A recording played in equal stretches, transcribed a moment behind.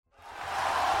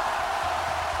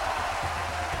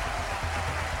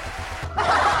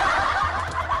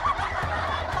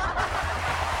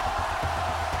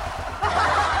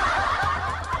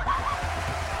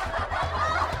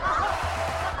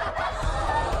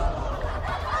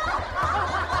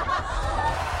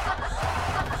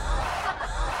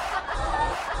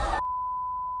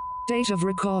Date of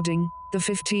recording, the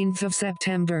 15th of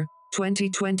September,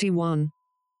 2021.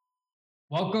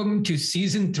 Welcome to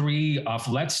Season 3 of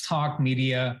Let's Talk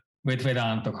Media with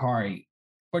Vedant Tokhari.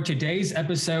 For today's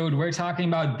episode, we're talking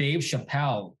about Dave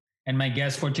Chappelle. And my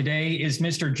guest for today is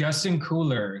Mr. Justin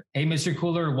Cooler. Hey, Mr.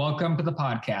 Cooler, welcome to the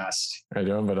podcast. How you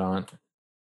doing, Vedant?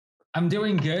 I'm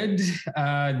doing good.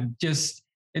 It's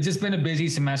just been a busy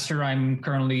semester. I'm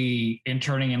currently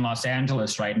interning in Los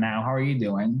Angeles right now. How are you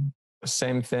doing?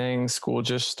 Same thing. School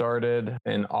just started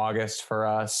in August for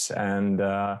us, and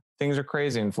things are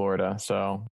crazy in Florida.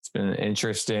 So it's been an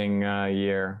interesting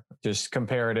year, just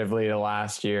comparatively to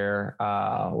last year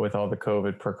with all the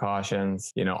COVID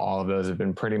precautions. You know, all of those have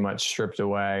been pretty much stripped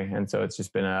away, and so it's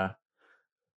just been an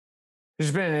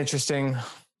interesting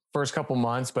first couple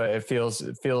months. But it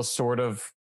feels sort of,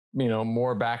 you know,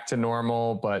 more back to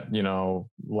normal, but, you know,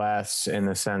 less in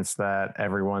the sense that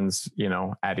everyone's, you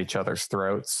know, at each other's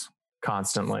throats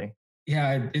constantly.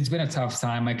 Yeah, it's been a tough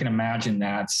time. I can imagine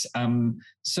that.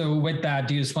 So with that,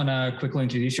 do you just want to quickly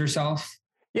introduce yourself?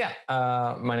 Yeah.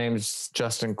 My name is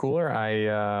Justin Cooler.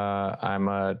 I'm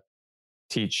a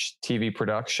teach TV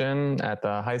production at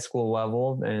the high school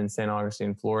level in St.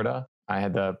 Augustine, Florida. I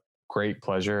had the great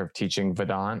pleasure of teaching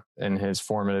Vedant in his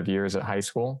formative years at high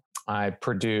school. I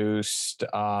produced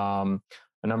a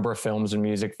number of films and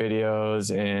music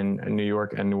videos in New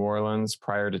York and New Orleans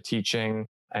prior to teaching.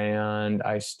 And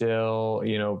I still,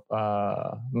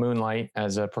 moonlight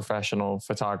as a professional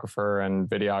photographer and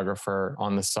videographer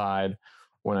on the side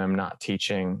when I'm not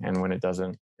teaching and when it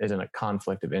isn't a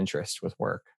conflict of interest with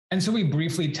work. And so we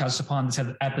briefly touched upon this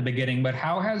at the beginning, but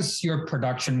how has your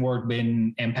production work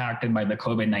been impacted by the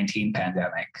COVID-19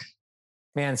 pandemic?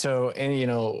 Man, so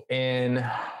in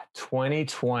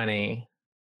 2020,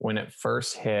 when it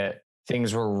first hit,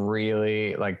 things were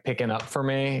really like picking up for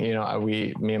me. You know,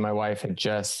 me and my wife had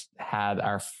just had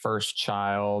our first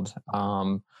child.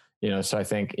 So I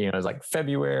think, it was like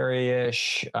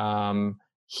February-ish.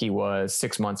 He was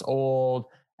 6 months old,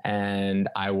 and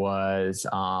I was,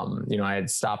 I had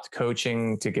stopped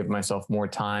coaching to give myself more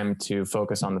time to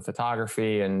focus on the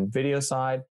photography and video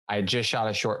side. I had just shot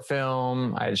a short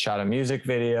film. I had shot a music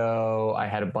video. I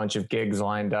had a bunch of gigs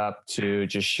lined up to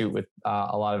just shoot with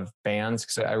a lot of bands,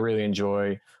 because I really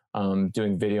enjoy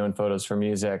doing video and photos for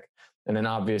music. And then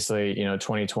obviously,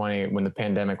 2020, when the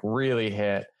pandemic really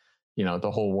hit,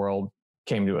 the whole world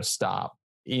came to a stop.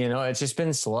 It's just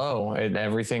been slow.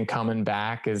 Everything coming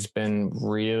back has been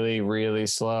really, really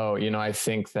slow. I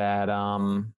think that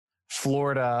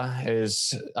Florida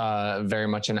is very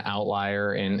much an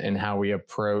outlier in how we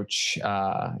approach,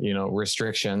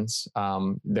 restrictions.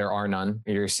 There are none.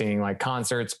 You're seeing like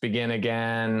concerts begin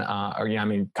again,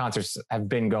 concerts have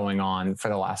been going on for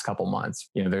the last couple months.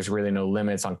 There's really no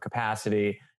limits on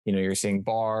capacity. You're seeing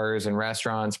bars and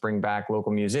restaurants bring back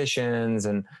local musicians,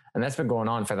 and that's been going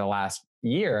on for the last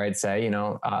year, I'd say.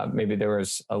 Maybe there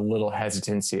was a little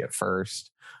hesitancy at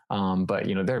first, but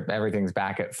everything's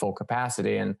back at full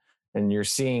capacity, and you're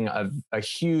seeing a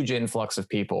huge influx of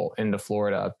people into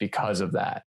Florida because of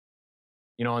that.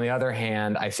 On the other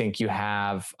hand, I think you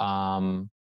have a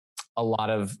lot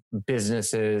of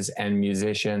businesses and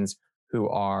musicians who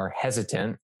are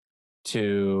hesitant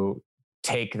to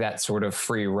take that sort of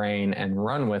free reign and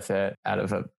run with it out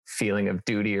of a feeling of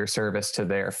duty or service to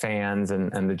their fans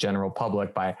and the general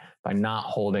public by not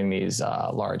holding these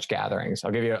large gatherings. I'll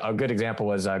give you a good example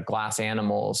was Glass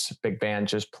Animals, big band,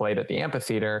 just played at the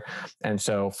amphitheater. And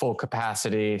so full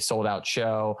capacity, sold out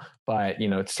show. But,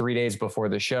 3 days before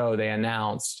the show, they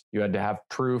announced you had to have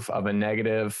proof of a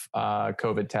negative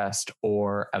COVID test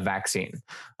or a vaccine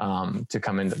to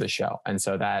come into the show. And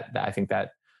so that I think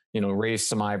that, raised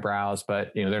some eyebrows,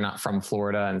 but, they're not from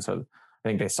Florida. And so I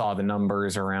think they saw the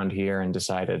numbers around here and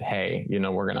decided, hey,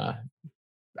 we're going to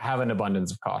have an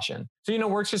abundance of caution. So,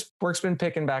 work's been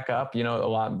picking back up. A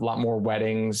lot more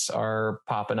weddings are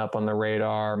popping up on the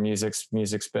radar. Music's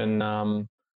been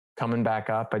coming back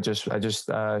up. I just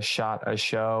shot a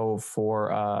show for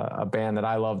a band that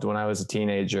I loved when I was a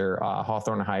teenager,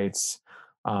 Hawthorne Heights,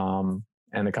 and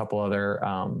a couple other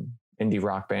indie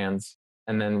rock bands.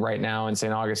 And then right now in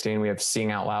St. Augustine, we have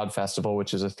Sing Out Loud Festival,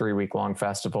 which is a 3-week-long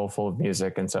festival full of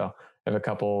music. And so I have a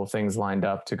couple things lined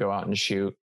up to go out and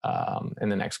shoot in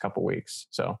the next couple weeks.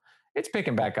 So it's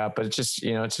picking back up, but it's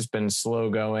just been slow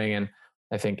going. And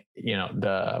I think,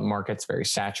 the market's very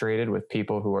saturated with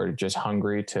people who are just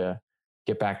hungry to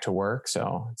get back to work.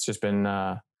 So it's just been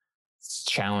it's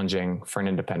challenging for an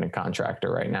independent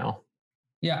contractor right now.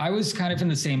 Yeah, I was kind of in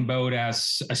the same boat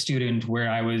as a student where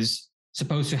I was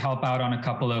supposed to help out on a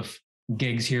couple of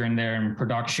gigs here and there in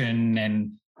production.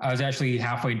 And I was actually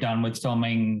halfway done with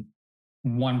filming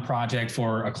one project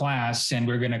for a class, and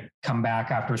we're going to come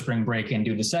back after spring break and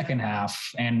do the second half.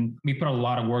 And we put a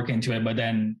lot of work into it, but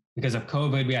then because of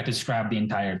COVID, we had to scrap the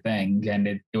entire thing, and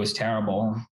it was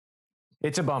terrible.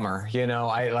 It's a bummer.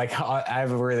 I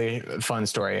have a really fun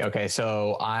story. Okay.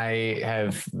 So I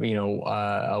have,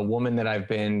 a woman that I've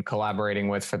been collaborating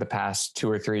with for the past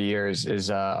 2 or 3 years is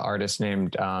an artist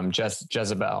named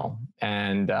Jezebel,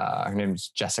 and her name's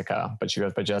Jessica, but she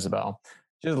goes by Jezebel.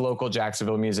 She's a local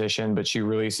Jacksonville musician, but she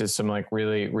releases some like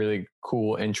really, really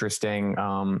cool, interesting,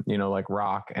 like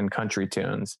rock and country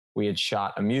tunes. We had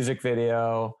shot a music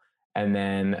video, and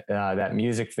then that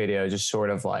music video just sort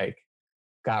of like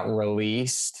got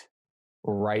released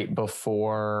right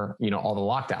before, all the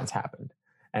lockdowns happened.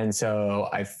 And so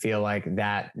I feel like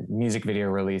that music video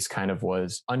release kind of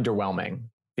was underwhelming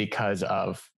because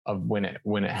of when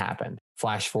it happened.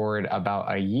 Flash forward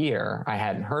about a year, I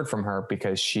hadn't heard from her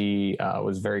because she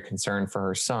was very concerned for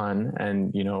her son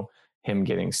and, him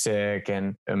getting sick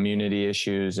and immunity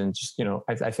issues. And just,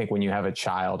 I think when you have a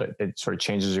child, it sort of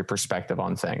changes your perspective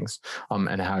on things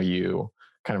and how you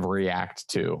kind of react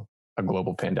to a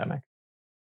global pandemic.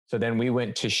 So then we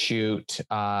went to shoot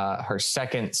her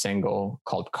second single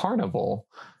called Carnival,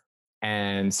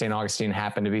 and St. Augustine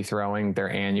happened to be throwing their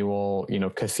annual,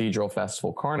 Cathedral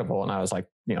Festival Carnival. And I was like,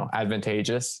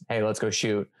 advantageous. Hey, let's go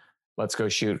shoot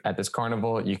at this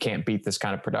carnival. You can't beat this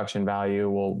kind of production value.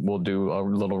 We'll do a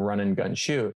little run and gun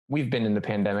shoot. We've been in the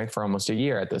pandemic for almost a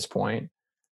year at this point.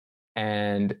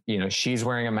 And, she's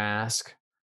wearing a mask.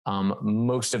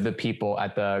 Most of the people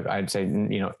I'd say,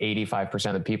 85%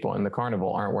 of the people in the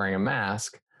carnival aren't wearing a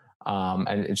mask.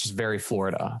 And it's just very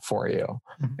Florida for you.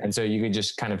 Mm-hmm. And so you could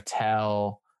just kind of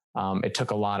tell, it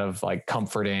took a lot of like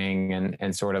comforting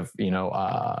and sort of,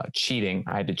 cheating.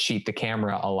 I had to cheat the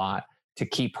camera a lot to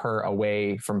keep her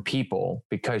away from people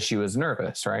because she was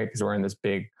nervous, right? Because we're in this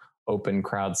big open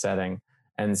crowd setting.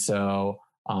 And so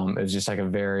it was just like a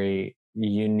very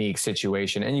unique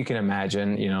situation. And you can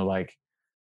imagine,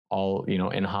 all,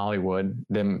 in Hollywood,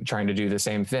 them trying to do the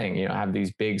same thing, have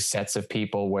these big sets of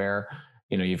people where,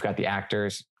 you've got the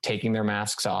actors taking their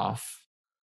masks off,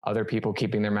 other people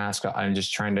keeping their mask on, and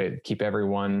just trying to keep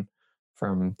everyone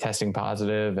from testing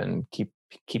positive and keep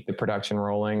the production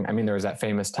rolling. I mean, there was that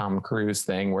famous Tom Cruise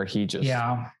thing where he just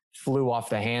flew off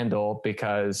the handle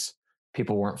because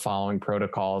people weren't following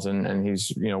protocols and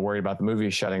he's, worried about the movie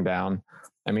shutting down.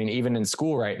 I mean, even in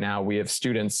school right now, we have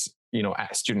students,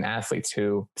 student athletes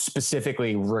who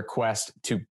specifically request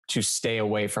to stay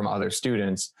away from other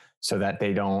students so that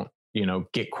they don't,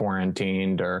 get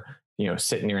quarantined or,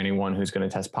 sit near anyone who's going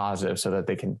to test positive so that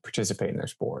they can participate in their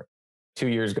sport. 2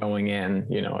 years going in,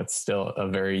 it's still a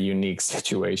very unique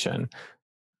situation.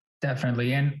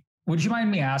 Definitely. And would you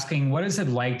mind me asking, what is it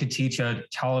like to teach a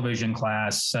television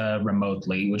class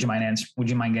remotely? Would you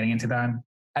mind getting into that?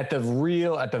 At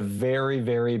the very,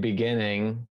 very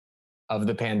beginning of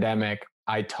the pandemic,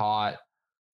 I taught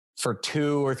for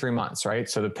 2 or 3 months, right?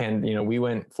 So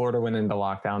Florida went into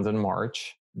lockdowns in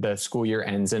March. The school year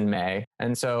ends in May.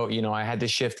 And so, I had to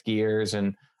shift gears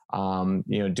and,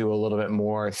 do a little bit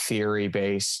more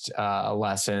theory-based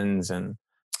lessons and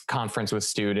conference with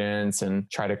students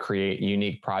and try to create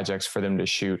unique projects for them to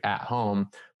shoot at home.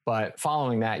 But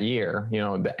following that year,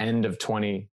 the end of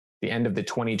the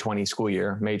 2020 school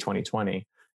year, May 2020,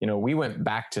 we went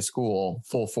back to school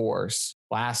full force.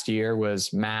 Last year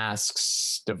was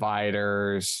masks,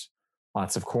 dividers,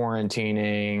 lots of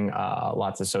quarantining,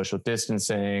 lots of social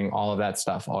distancing, all of that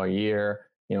stuff all year.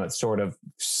 It sort of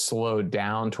slowed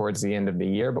down towards the end of the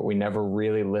year, but we never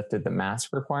really lifted the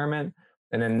mask requirement.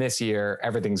 And then this year,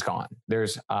 everything's gone.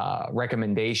 There's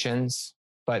recommendations,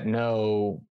 but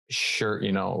no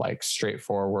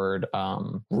straightforward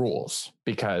rules,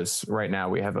 because right now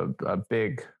we have a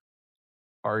big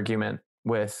argument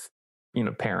with,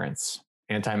 parents,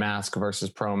 anti-mask versus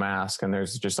pro-mask. And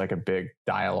there's just like a big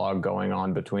dialogue going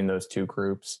on between those two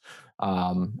groups.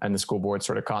 And the school board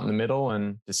sort of caught in the middle,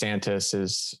 and DeSantis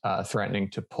is threatening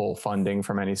to pull funding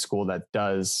from any school that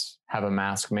does have a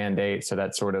mask mandate. So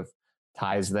that sort of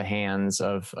ties the hands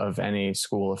of any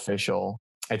school official.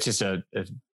 It's just a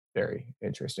very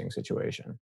interesting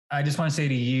situation. I just want to say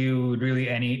to you, really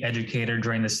any educator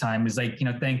during this time is like,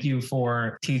 thank you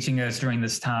for teaching us during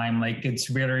this time. Like, it's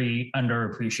very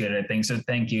underappreciated, I think. So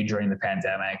thank you during the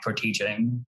pandemic for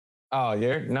teaching. Oh,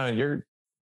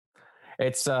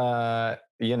 it's, I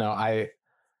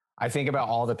think about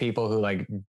all the people who like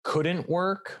couldn't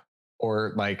work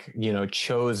or like,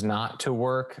 chose not to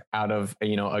work out of,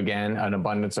 again, an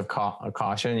abundance of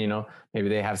caution. Maybe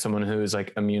they have someone who's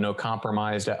like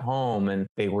immunocompromised at home and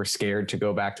they were scared to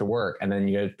go back to work. And then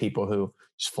you had people who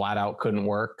just flat out couldn't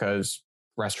work because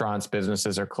restaurants,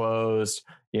 businesses are closed.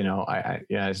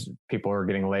 As people are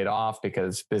getting laid off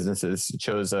because businesses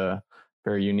chose a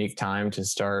very unique time to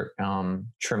start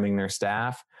trimming their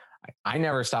staff. I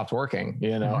never stopped working,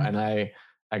 and I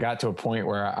got to a point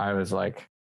where I was like,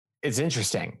 it's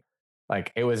interesting.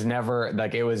 Like it was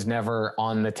never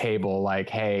on the table. Like,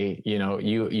 hey,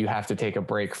 you have to take a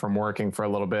break from working for a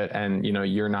little bit, and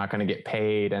you're not going to get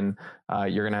paid, and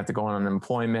you're going to have to go on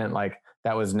unemployment. Like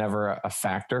that was never a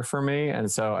factor for me,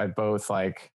 and so I both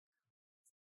like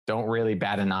don't really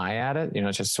bat an eye at it.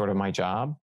 It's just sort of my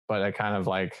job, but I kind of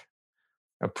like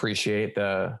appreciate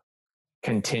the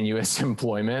continuous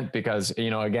employment because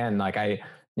again, like I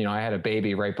had a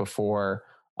baby right before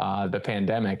the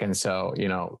pandemic. And so,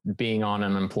 being on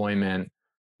unemployment,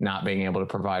 not being able to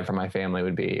provide for my family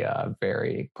would be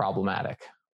very problematic.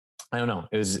 I don't know.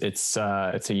 It's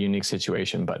a unique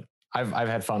situation, but I've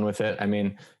had fun with it. I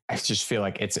mean, I just feel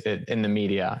like it's in the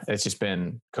media. It's just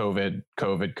been COVID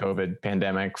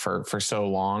pandemic for so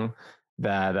long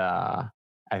that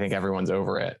I think everyone's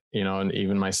over it, and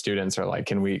even my students are like,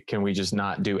 can we just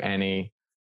not do any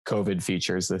COVID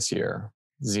features this year?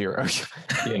 Zero.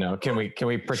 Can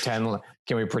we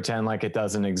pretend like it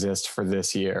doesn't exist for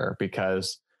this year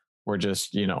because we're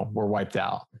just, we're wiped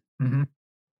out. Mm-hmm.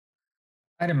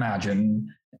 I'd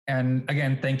imagine. And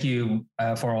again, thank you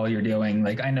for all you're doing.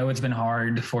 Like, I know it's been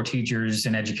hard for teachers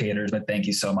and educators, but thank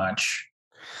you so much.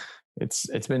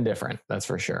 It's been different. That's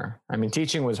for sure. I mean,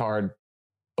 teaching was hard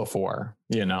before,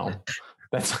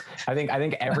 I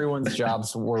think everyone's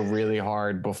jobs were really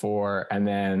hard before. And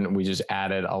then we just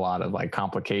added a lot of like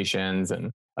complications.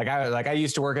 And I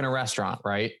used to work in a restaurant,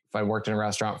 right? If I worked in a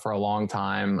restaurant for a long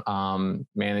time,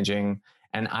 managing,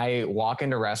 and I walk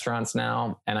into restaurants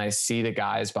now and I see the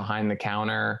guys behind the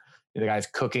counter, the guys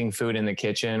cooking food in the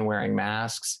kitchen, wearing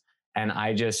masks. And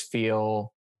I just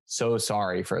feel so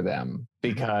sorry for them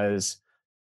because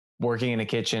working in a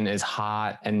kitchen is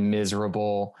hot and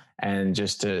miserable, and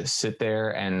just to sit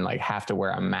there and like have to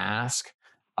wear a mask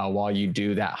while you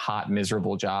do that hot,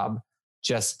 miserable job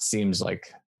just seems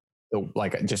like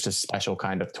just a special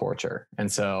kind of torture.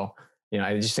 And so,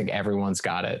 I just think everyone's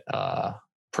got it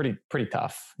pretty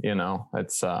tough,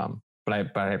 it's but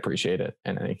I appreciate it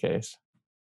in any case.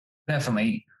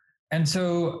 Definitely. And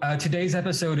so today's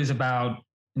episode is about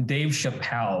Dave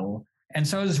Chappelle. And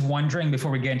so I was wondering,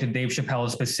 before we get into Dave Chappelle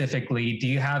specifically, do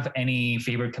you have any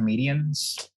favorite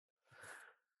comedians?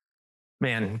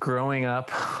 Man, growing up,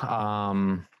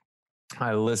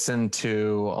 I listened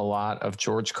to a lot of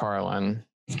George Carlin,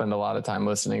 spend a lot of time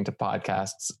listening to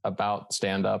podcasts about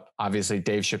stand-up. Obviously,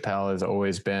 Dave Chappelle has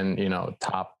always been,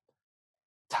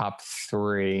 top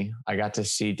three. I got to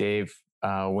see Dave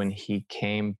when he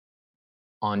came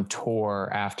on tour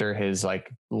after his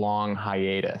like long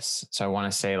hiatus. So I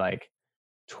want to say like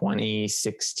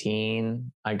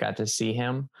 2016, I got to see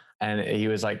him, and he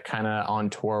was like kind of on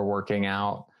tour working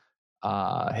out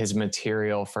his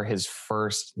material for his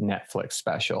first Netflix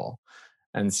special.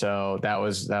 And so that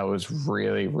was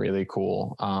really, really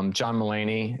cool. John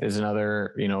Mulaney is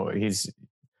another, he's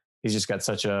just got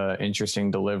such a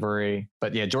interesting delivery.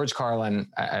 But yeah, George Carlin,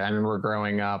 I remember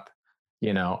growing up,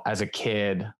 as a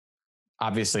kid,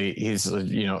 obviously he's,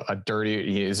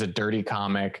 he is a dirty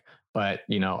comic, but,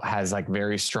 has like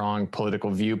very strong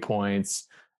political viewpoints,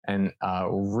 and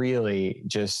really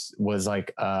just was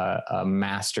like a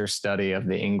master study of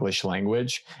the English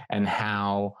language and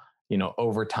how,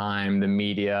 over time the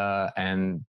media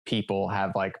and people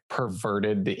have like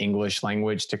perverted the English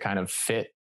language to kind of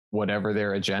fit whatever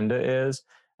their agenda is.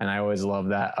 And I always love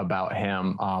that about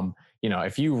him.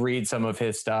 If you read some of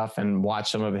his stuff and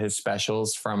watch some of his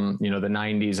specials from, the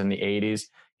 90s and the 80s,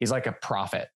 he's like a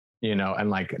prophet, and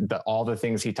like all the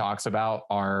things he talks about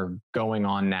are going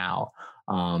on now,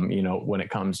 when it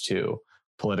comes to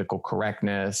political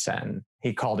correctness. And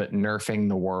he called it nerfing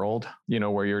the world,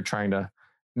 where you're trying to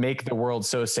make the world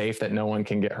so safe that no one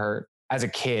can get hurt. As a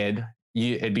kid,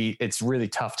 it's really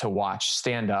tough to watch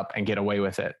stand up and get away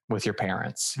with it with your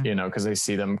parents, because they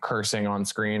see them cursing on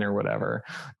screen or whatever.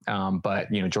 But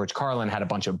George Carlin had a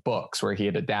bunch of books where he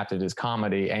had adapted his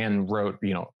comedy and wrote,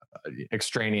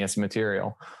 extraneous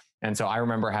material. And so I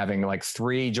remember having like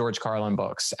 3 George Carlin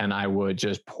books, and I would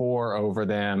just pore over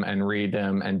them and read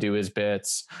them and do his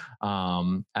bits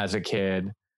as a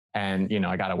kid. And,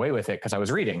 I got away with it because I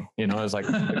was reading, it was like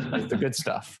the good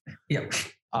stuff. Yep.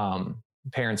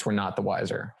 Parents were not the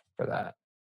wiser for that.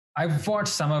 I've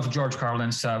watched some of George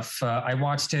Carlin's stuff. I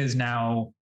watched his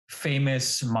now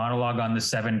famous monologue on the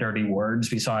 7 dirty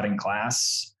words. We saw it in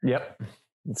class. Yep.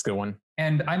 It's a good one.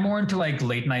 And I'm more into like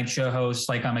late night show hosts.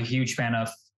 Like I'm a huge fan of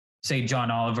say John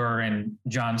Oliver and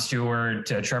Jon Stewart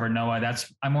to Trevor Noah.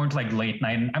 I'm more into like late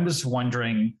night. And I'm just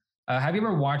wondering, have you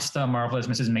ever watched The Marvelous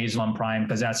Mrs. Maisel on Prime?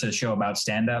 Because that's a show about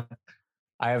stand-up.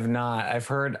 I have not. I've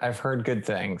heard good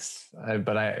things,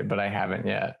 but I haven't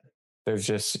yet. There's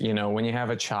just, when you have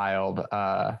a child,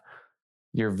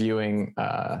 your viewing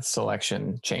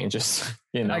selection changes.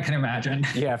 I can imagine.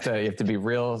 You have to be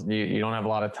real. You don't have a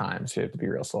lot of time, so you have to be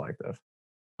real selective.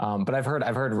 But I've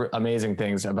heard amazing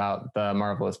things about The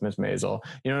Marvelous Miss Maisel.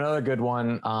 Another good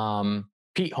one.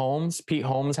 Pete Holmes. Pete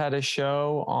Holmes had a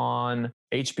show on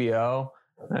HBO.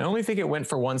 I only think it went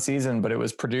for one season, but it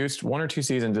was produced 1 or 2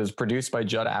 seasons. It was produced by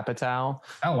Judd Apatow.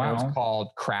 Oh wow! It was called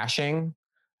Crashing.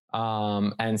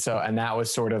 And that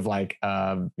was sort of like,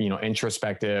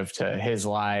 introspective to his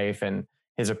life and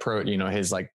his approach,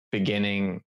 his like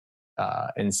beginning,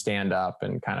 in stand up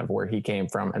and kind of where he came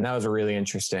from. And that was a really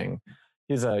interesting,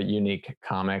 he's a unique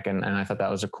comic. And I thought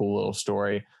that was a cool little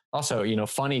story. Also,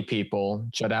 funny people,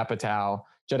 Judd Apatow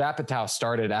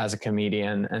started as a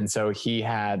comedian. And so he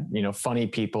had, funny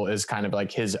people is kind of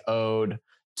like his ode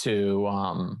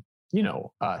to,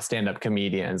 stand-up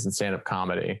comedians and stand-up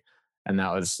comedy. And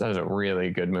that was a really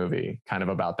good movie, kind of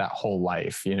about that whole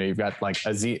life. You've got like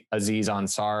Aziz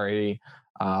Ansari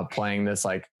playing this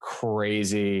like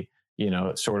crazy,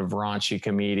 sort of raunchy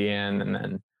comedian, and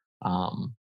then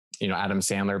Adam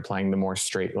Sandler playing the more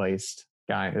straight-laced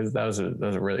guy. That was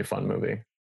a really fun movie.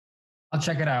 I'll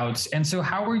check it out. And so,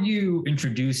 how were you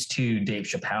introduced to Dave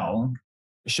Chappelle?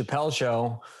 Chappelle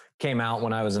Show came out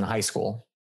when I was in high school,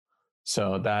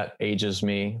 so that ages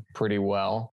me pretty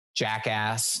well.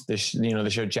 Jackass, the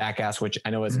show Jackass, which I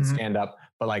know isn't stand up,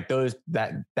 but like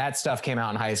that stuff came out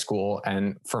in high school.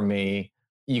 And for me,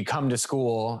 you come to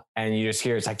school and you just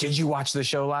hear, it's like, did you watch the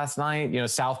show last night?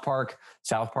 South Park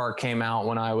came out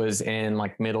when I was in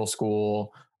like middle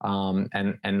school,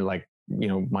 and like,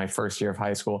 my first year of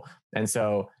high school. And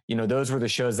so, those were the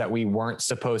shows that we weren't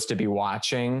supposed to be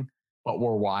watching, but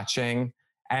we're watching.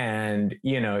 And,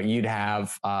 you'd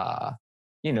have,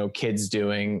 kids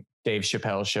doing Dave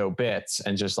Chappelle Show bits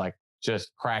and just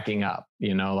cracking up,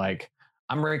 like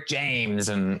I'm Rick James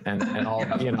and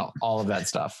all, all of that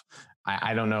stuff.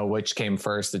 I don't know which came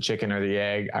first, the chicken or the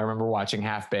egg. I remember watching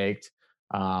Half Baked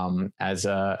as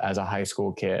a high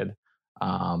school kid.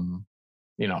 Oh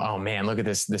man, look at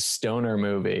this stoner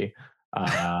movie.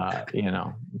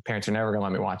 Parents are never gonna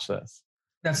let me watch this.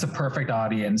 That's the perfect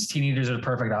audience. Teenagers are the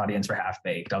perfect audience for Half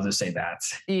Baked. I'll just say that.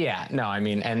 Yeah, no, I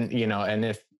mean, and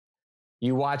if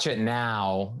you watch it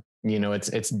now,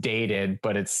 it's dated,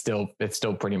 but it's still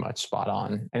pretty much spot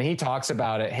on. And he talks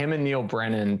about it. Him and Neil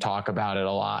Brennan talk about it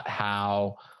a lot,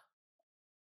 how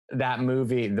that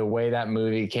movie, the way that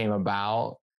movie came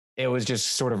about, it was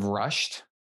just sort of rushed.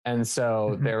 And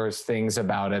so there was things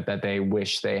about it that they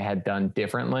wish they had done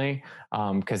differently,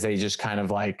 because they just kind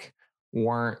of like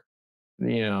weren't,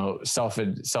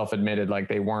 self-admitted, like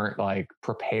they weren't like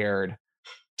prepared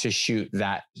to shoot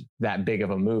that big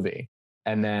of a movie.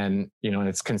 And then, and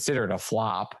it's considered a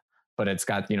flop, but it's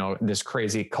got, this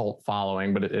crazy cult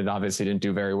following, but it obviously didn't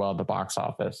do very well at the box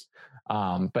office.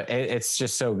 But it's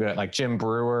just so good. Like Jim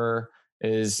Brewer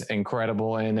is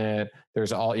incredible in it.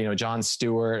 There's all, Jon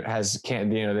Stewart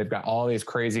they've got all these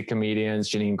crazy comedians,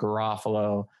 Janeane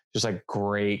Garofalo, just like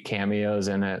great cameos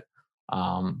in it.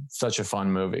 Such a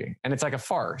fun movie. And it's like a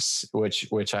farce,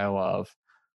 which I love.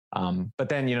 But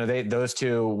then, those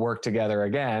two worked together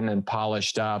again and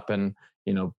polished up and,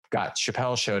 got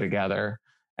Chappelle Show together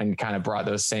and kind of brought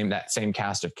that same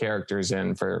cast of characters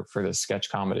in for the sketch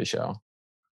comedy show.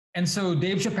 And so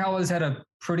Dave Chappelle has had a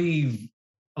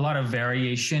lot of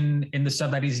variation in the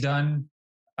stuff that he's done.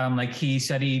 Like he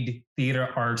studied theater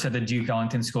arts at the Duke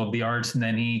Ellington School of the Arts, and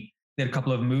then he did a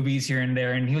couple of movies here and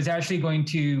there. And he was actually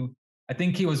I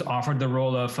think he was offered the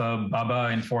role of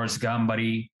Bubba in Forrest Gump, but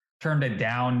he turned it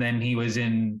down. Then he was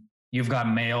in You've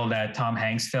Got Mail, that Tom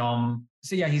Hanks film.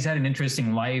 So yeah, he's had an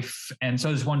interesting life. And so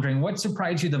I was wondering, what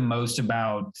surprised you the most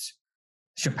about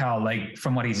Chappelle, like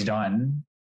from what he's done?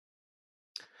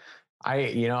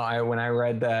 When I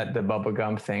read that, the Bubba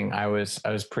Gump thing, I was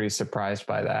pretty surprised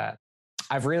by that.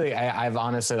 I've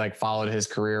honestly like followed his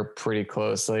career pretty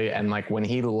closely. And like when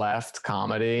he left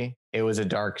comedy, it was a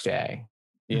dark day,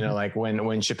 like when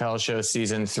Chappelle Show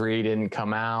season 3 didn't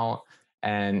come out,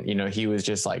 and, he was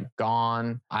just like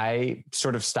gone. I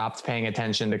sort of stopped paying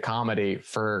attention to comedy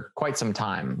for quite some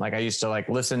time. Like I used to like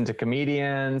listen to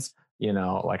comedians,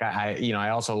 like I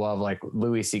also love like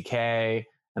Louis C.K.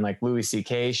 and like Louis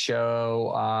C.K.'s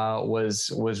show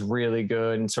was really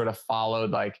good and sort of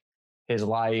followed like his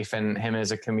life and him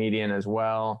as a comedian as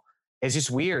well. it's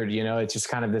just weird, you know, it's just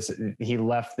kind of this, he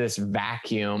left this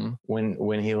vacuum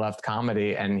when he left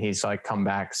comedy, and he's like come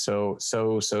back so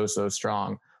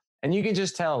strong. And you can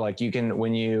just tell, like you can,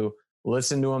 when you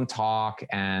listen to him talk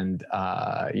and,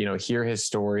 you know, hear his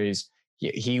stories,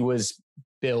 he was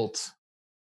built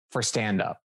for stand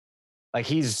up. Like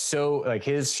he's so like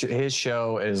his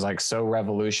show is like so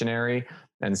revolutionary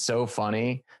and so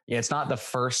funny. Yeah, it's not the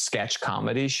first sketch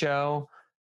comedy show,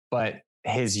 but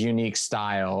his unique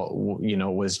style, you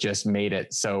know, was just made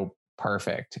it so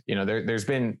perfect. You know, there's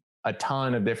been a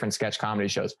ton of different sketch comedy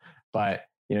shows, but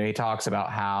you know, he talks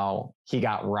about how he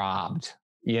got robbed,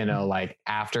 you know, like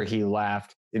after he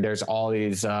left, there's all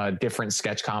these different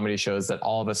sketch comedy shows that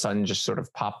all of a sudden just sort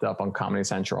of popped up on Comedy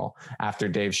Central after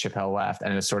Dave Chappelle left.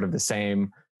 And it's sort of the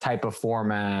same type of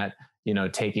format, you know,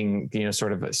 taking, you know,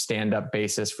 sort of a stand-up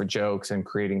basis for jokes and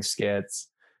creating skits.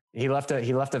 He left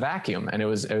a vacuum, and it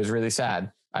was really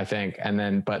sad, I think. And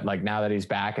then, but like now that he's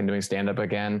back and doing stand-up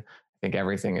again, I think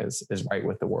everything is right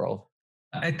with the world.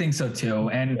 I think so too.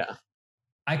 And yeah.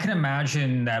 I can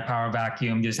imagine that power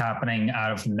vacuum just happening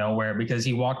out of nowhere, because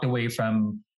he walked away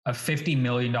from a $50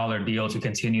 million deal to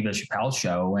continue the Chappelle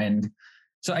show. And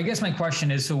so I guess my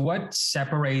question is, so what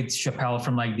separates Chappelle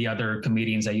from like the other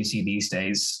comedians that you see these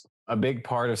days? A big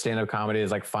part of stand-up comedy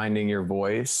is like finding your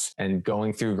voice and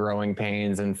going through growing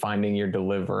pains and finding your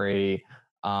delivery.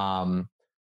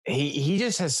 He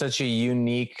just has such a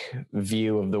unique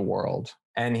view of the world.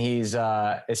 And he's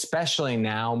especially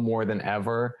now more than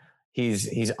ever,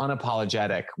 he's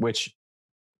unapologetic, which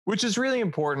is really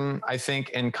important, I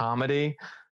think, in comedy.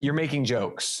 You're making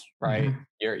jokes, right?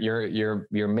 Mm-hmm.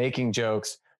 You're making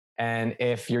jokes. And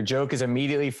if your joke is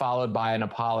immediately followed by an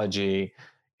apology,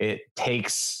 it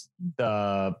takes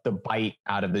the bite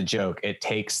out of the joke. It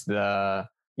takes the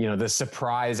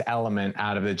surprise element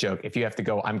out of the joke. If you have to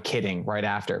go, I'm kidding right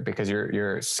after, because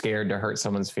you're scared to hurt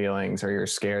someone's feelings, or you're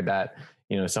scared that,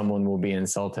 you know, someone will be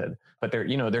insulted, but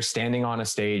they're standing on a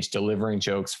stage delivering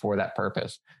jokes for that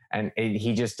purpose. And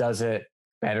he just does it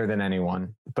better than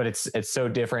anyone, but it's so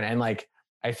different. And like,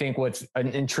 I think what's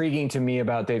intriguing to me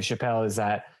about Dave Chappelle is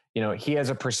that, you know, he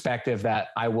has a perspective that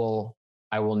I will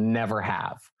never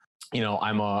have. You know,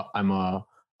 I'm a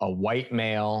white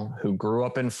male who grew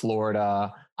up in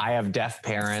Florida. I have deaf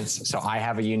parents, so I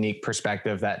have a unique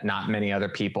perspective that not many other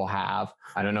people have.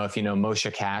 I don't know if you know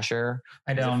Moshe Kasher.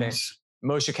 I don't.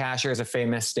 Moshe Kasher is a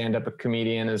famous stand-up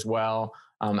comedian as well,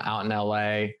 out in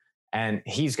LA, and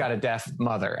he's got a deaf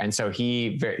mother. And so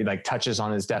he touches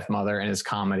on his deaf mother in his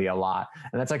comedy a lot.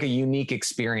 And that's like a unique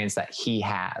experience that he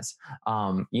has.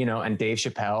 You know, and Dave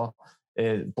Chappelle,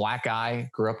 black guy,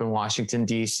 grew up in Washington,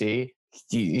 DC.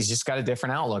 He's just got a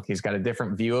different outlook. He's got a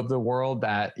different view of the world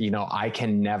that, you know, I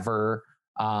can never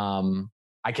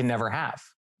have,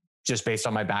 just based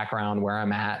on my background, where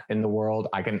I'm at in the world.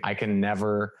 I can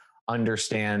never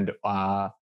understand,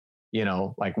 you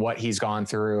know, like what he's gone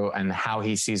through and how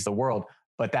he sees the world.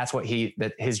 But that's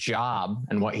his job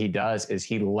and what he does is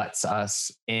he lets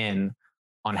us in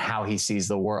on how he sees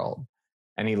the world.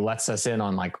 And he lets us in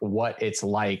on like what it's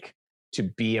like to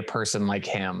be a person like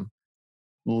him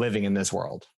living in this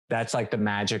world. That's like the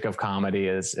magic of comedy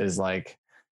is like,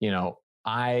 you know,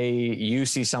 you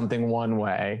see something one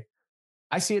way,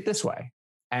 I see it this way.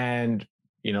 And,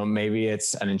 you know, maybe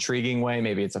it's an intriguing way,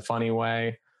 maybe it's a funny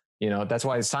way. You know, that's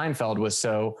why Seinfeld was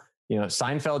so, you know,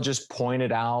 Seinfeld just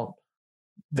pointed out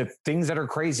the things that are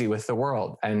crazy with the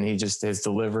world. And his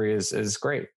delivery is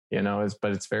great, you know,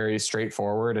 but it's very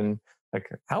straightforward. And like,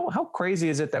 how crazy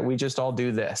is it that we just all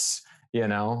do this, you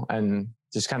know, and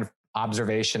just kind of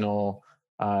observational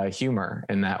humor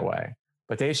in that way.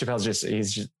 But Dave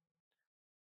Chappelle's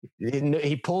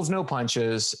he pulls no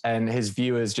punches, and his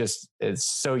view is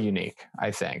so unique,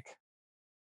 I think.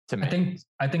 To me.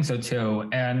 I think so too.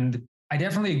 And I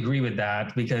definitely agree with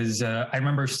that, because I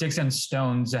remember Sticks and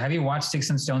Stones. Have you watched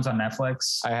Sticks and Stones on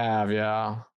Netflix? I have,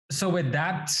 yeah. So with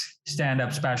that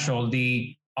stand-up special,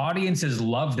 the audiences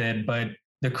loved it, but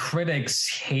the critics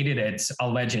hated it,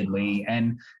 allegedly.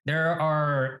 And there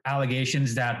are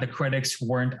allegations that the critics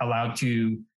weren't allowed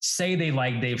to say they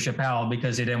like Dave Chappelle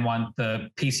because they didn't want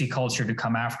the PC culture to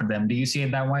come after them. Do you see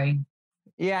it that way?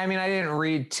 Yeah, I mean, I didn't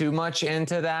read too much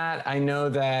into that. I know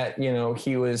that, you know,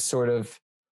 he was sort of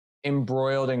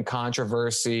embroiled in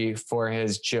controversy for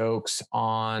his jokes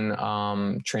on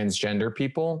transgender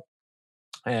people.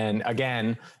 And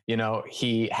again, you know,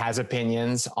 he has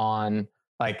opinions on,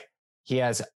 like, he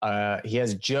has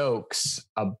jokes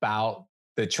about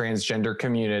the transgender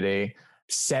community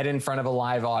said in front of a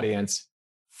live audience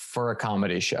for a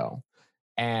comedy show.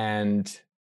 And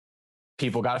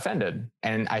people got offended.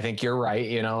 And I think you're right.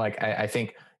 You know, like, I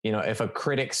think you know, if a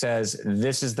critic says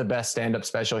this is the best stand-up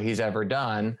special he's ever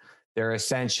done, they're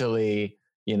essentially,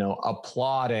 you know,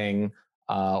 applauding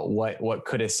what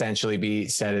could essentially be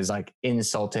said as like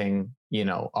insulting, you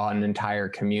know, an entire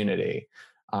community.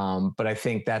 But I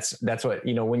think that's what,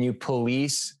 you know, when you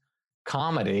police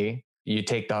comedy, you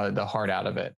take the heart out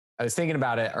of it. I was thinking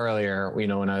about it earlier, you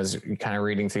know, when I was kind of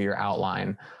reading through your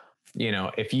outline. You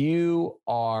know, if you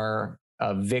are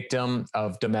a victim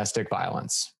of domestic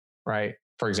violence, right?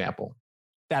 For example,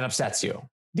 that upsets you.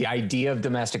 The idea of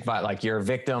domestic violence, like you're a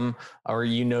victim or,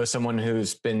 you know, someone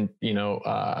who's been, you know,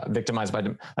 victimized by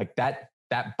like that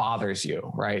bothers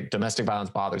you, right? Domestic violence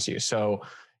bothers you. So,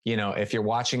 you know, if you're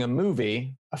watching a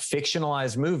movie, a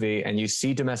fictionalized movie, and you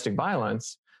see domestic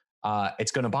violence,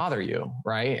 it's going to bother you,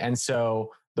 right? And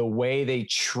so the way they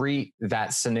treat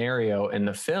that scenario in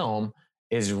the film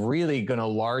is really going to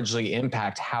largely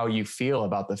impact how you feel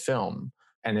about the film.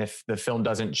 And if the film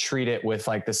doesn't treat it with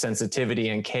like the sensitivity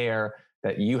and care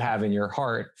that you have in your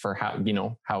heart for how, you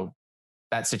know, how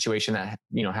that situation that,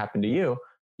 you know, happened to you,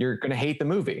 you're going to hate the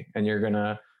movie. And you're going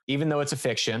to, even though it's a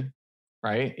fiction,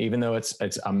 right? Even though it's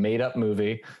a made up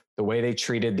movie, the way they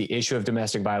treated the issue of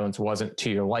domestic violence wasn't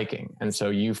to your liking. And so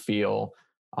you feel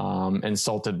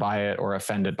insulted by it or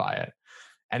offended by it.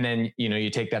 And then, you know, you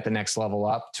take that the next level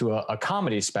up to a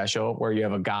comedy special where you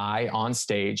have a guy on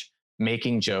stage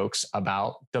making jokes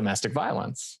about domestic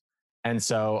violence. And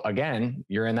so again,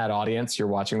 you're in that audience, you're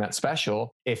watching that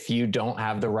special. If you don't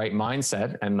have the right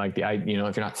mindset and like you know,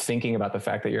 if you're not thinking about the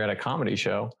fact that you're at a comedy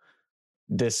show,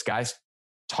 this guy's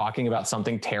talking about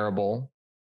something terrible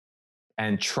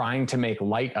and trying to make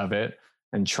light of it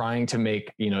and trying to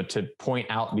make, you know, to point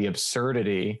out the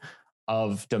absurdity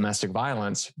of domestic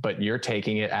violence, but you're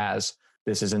taking it as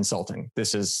this is insulting.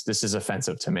 This is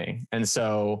offensive to me. And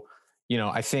so, you know,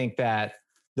 I think that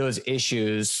those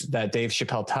issues that Dave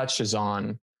Chappelle touches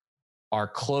on are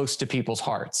close to people's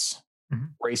hearts. Mm-hmm.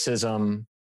 Racism,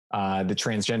 the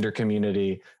transgender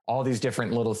community, all these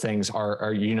different little things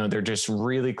are, you know, they're just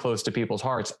really close to people's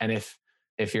hearts. And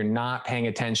if you're not paying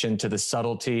attention to the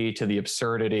subtlety, to the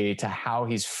absurdity, to how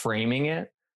he's framing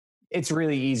it, it's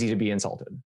really easy to be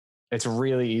insulted. It's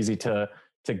really easy to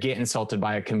get insulted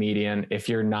by a comedian if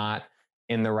you're not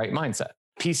in the right mindset.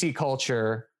 PC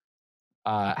culture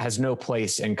has no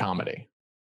place in comedy.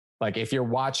 Like if you're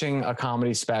watching a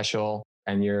comedy special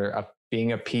and you're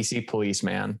being a PC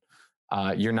policeman,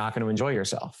 you're not going to enjoy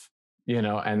yourself, you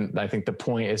know? And I think the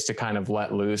point is to kind of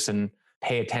let loose and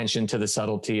pay attention to the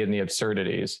subtlety and the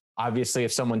absurdities. Obviously,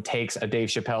 if someone takes a Dave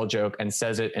Chappelle joke and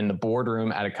says it in the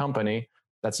boardroom at a company,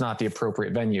 that's not the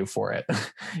appropriate venue for it,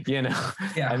 you know?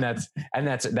 Yeah. And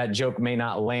that joke may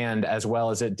not land as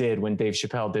well as it did when Dave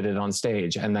Chappelle did it on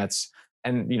stage.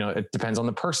 And you know, it depends on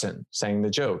the person saying the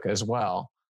joke as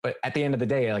well. But at the end of the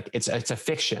day, like it's a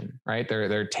fiction, right?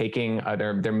 They're taking,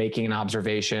 they're making an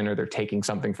observation or they're taking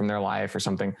something from their life or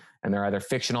something, and they're either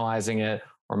fictionalizing it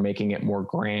or making it more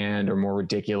grand or more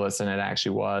ridiculous than it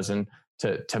actually was. And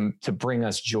to bring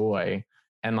us joy.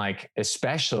 And like,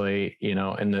 especially, you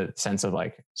know, in the sense of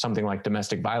like something like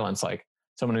domestic violence, like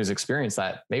someone who's experienced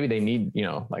that, maybe they need, you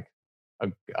know, like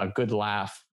a good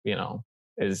laugh, you know,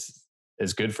 is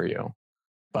good for you.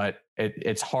 But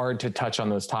it's hard to touch on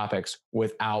those topics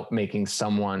without making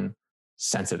someone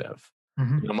sensitive.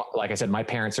 Mm-hmm. You know, like I said, my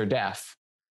parents are deaf.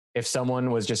 If someone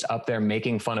was just up there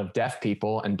making fun of deaf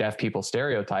people and deaf people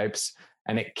stereotypes,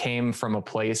 and it came from a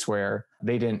place where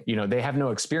they didn't, you know, they have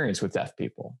no experience with deaf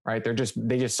people, right? They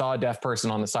just saw a deaf person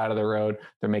on the side of the road.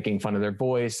 They're making fun of their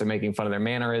voice. They're making fun of their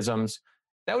mannerisms.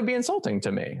 That would be insulting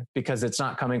to me because it's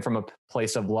not coming from a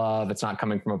place of love. It's not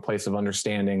coming from a place of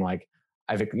understanding. Like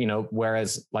you know,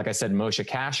 whereas like I said, Moshe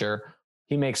Kasher,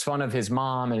 he makes fun of his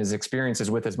mom and his experiences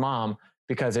with his mom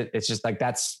because it's just like,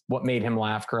 that's what made him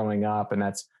laugh growing up. And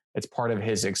it's part of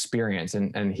his experience.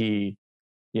 And he,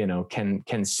 you know,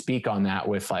 can speak on that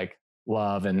with like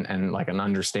love and like an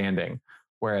understanding.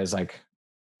 Whereas like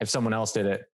if someone else did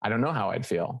it, I don't know how I'd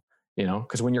feel, you know,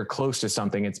 because when you're close to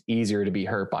something, it's easier to be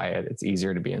hurt by it. It's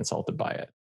easier to be insulted by it.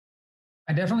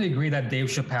 I definitely agree that Dave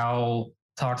Chappelle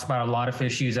talks about a lot of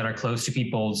issues that are close to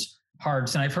people's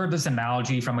hearts. And I've heard this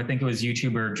analogy from, I think it was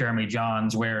YouTuber Jeremy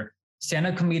Johns, where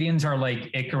stand-up comedians are like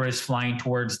Icarus flying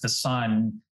towards the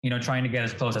sun, you know, trying to get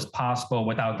as close as possible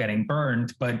without getting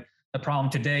burned. But the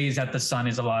problem today is that the sun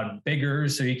is a lot bigger,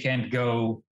 so you can't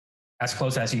go as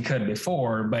close as you could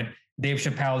before. But Dave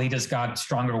Chappelle, he just got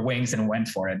stronger wings and went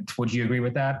for it. Would you agree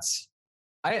with that?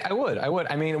 I would.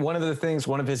 I mean, one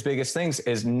of his biggest things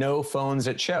is no phones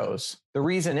at shows. The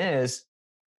reason is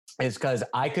because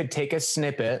I could take a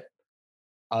snippet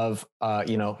of,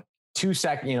 20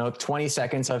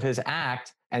 seconds of his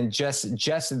act and just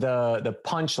the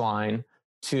punchline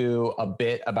to a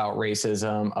bit about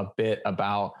racism, a bit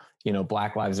about, you know,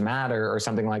 Black Lives Matter or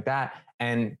something like that.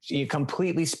 And you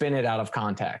completely spin it out of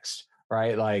context,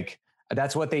 right? Like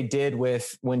that's what they did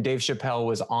with when Dave Chappelle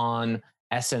was on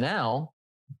SNL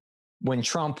when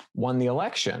Trump won the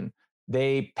election.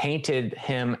 They painted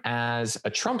him as a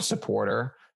Trump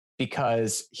supporter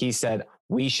because he said,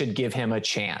 we should give him a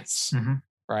chance,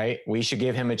 right? We should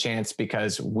give him a chance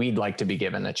because we'd like to be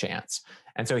given a chance.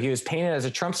 And so he was painted as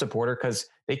a Trump supporter because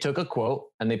they took a quote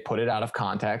and they put it out of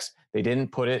context. They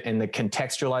didn't put it in the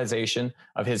contextualization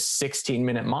of his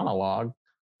 16-minute monologue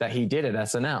that he did at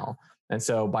SNL. And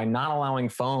so by not allowing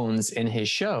phones in his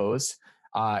shows,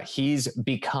 he's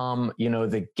become, you know,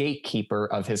 the gatekeeper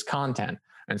of his content.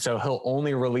 And so he'll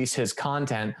only release his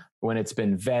content when it's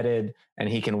been vetted and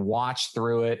he can watch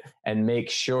through it and make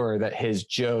sure that his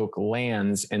joke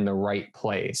lands in the right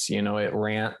place. You know, it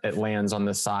lands on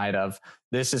the side of,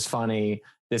 this is funny.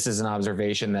 This is an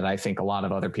observation that I think a lot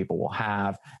of other people will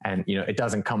have. And, you know, it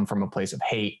doesn't come from a place of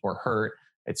hate or hurt.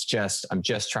 It's just, I'm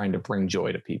just trying to bring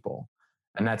joy to people.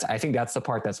 And I think that's the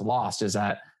part that's lost, is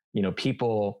that, you know,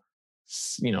 people,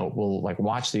 you know, will like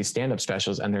watch these stand-up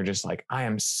specials and they're just like,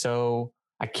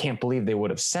 I can't believe they would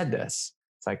have said this.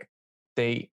 It's like,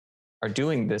 they are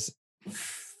doing this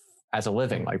as a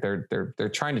living. Like they're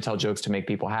trying to tell jokes to make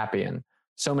people happy. And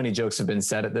so many jokes have been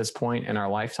said at this point in our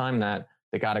lifetime that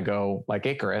they got to go like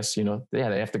Icarus, you know, they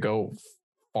have to go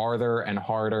farther and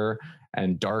harder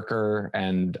and darker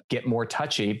and get more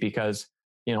touchy because,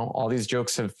 you know, all these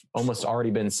jokes have almost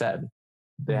already been said.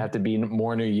 They have to be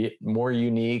more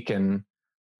unique. And,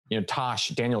 you know,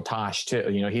 Daniel Tosh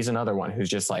too, you know, he's another one who's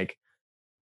just like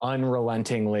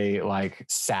unrelentingly like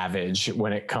savage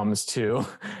when it comes to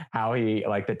how he,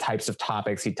 like the types of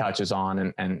topics he touches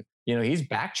on. And, you know, he's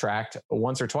backtracked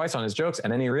once or twice on his jokes.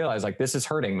 And then he realized like, this is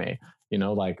hurting me, you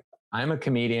know, like I'm a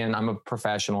comedian, I'm a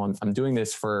professional, I'm doing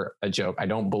this for a joke. I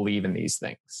don't believe in these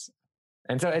things.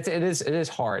 And so it is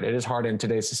hard. It is hard in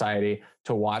today's society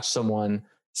to watch someone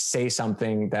say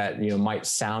something that, you know, might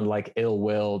sound like ill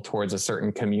will towards a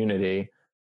certain community,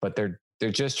 but they're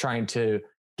just trying to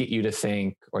get you to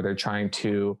think, or they're trying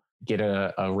to get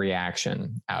a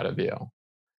reaction out of you.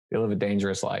 They live a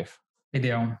dangerous life. They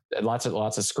do. Lots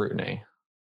of scrutiny.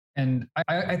 And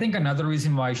I think another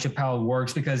reason why Chappelle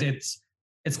works, because it's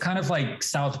kind of like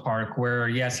South Park, where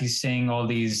yes, he's saying all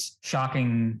these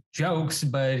shocking jokes,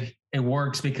 but it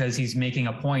works because he's making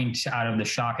a point out of the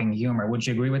shocking humor. Would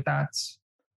you agree with that?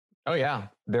 Oh yeah.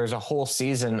 There's a whole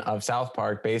season of South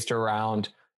Park based around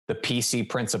the PC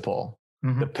principle,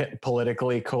 the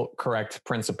politically correct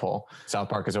principle. South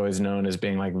Park is always known as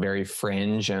being like very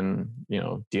fringe and, you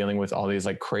know, dealing with all these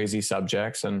like crazy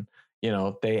subjects. And, you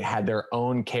know, they had their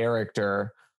own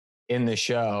character in the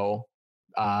show,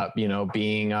 you know,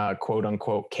 being a quote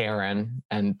unquote Karen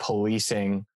and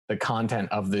policing the content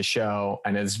of the show.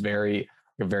 And it's a very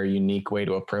unique way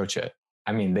to approach it.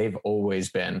 I mean, they've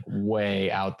always been way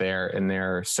out there in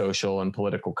their social and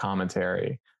political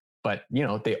commentary, but, you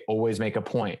know, they always make a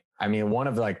point. I mean, one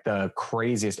of like the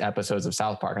craziest episodes of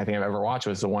South Park I think I've ever watched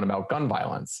was the one about gun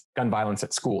violence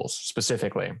at schools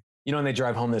specifically. You know, and they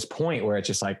drive home this point where it's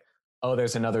just like, oh,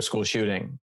 there's another school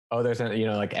shooting. Oh, there's you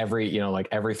know, like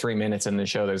every 3 minutes in the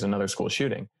show, there's another school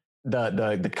shooting.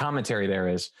 The commentary there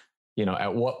is, you know,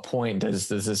 at what point does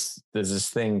this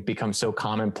thing become so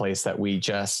commonplace that we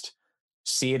just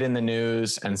see it in the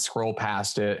news and scroll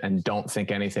past it and don't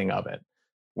think anything of it?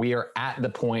 We are at the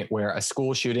point where a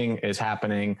school shooting is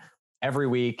happening every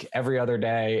week, every other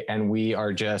day, and we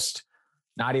are just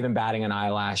not even batting an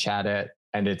eyelash at it.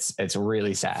 And it's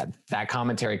really sad. That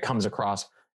commentary comes across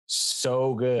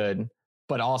so good,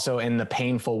 but also in the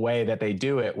painful way that they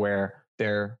do it, where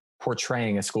they're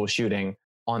portraying a school shooting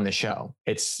on the show.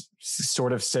 It's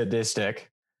sort of sadistic,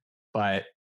 but,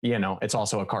 you know, it's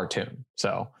also a cartoon.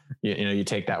 So, you know, you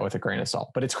take that with a grain of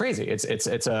salt, but it's crazy. It's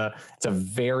a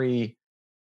very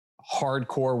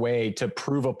hardcore way to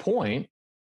prove a point,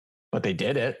 but they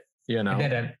did it, you know.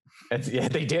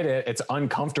 They did it. It's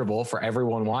uncomfortable for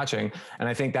everyone watching. And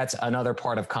I think that's another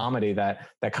part of comedy that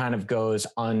kind of goes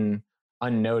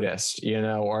unnoticed, you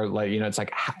know, or like, you know, it's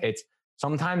like,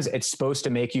 sometimes it's supposed to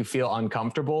make you feel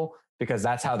uncomfortable because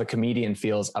that's how the comedian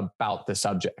feels about the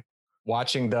subject.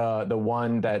 Watching the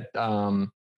one that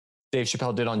Dave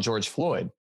Chappelle did on George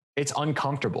Floyd, it's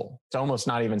uncomfortable. It's almost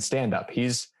not even stand up.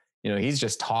 He's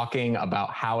just talking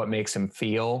about how it makes him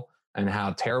feel and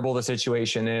how terrible the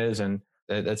situation is. And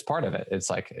that's part of it. It's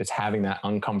like, it's having that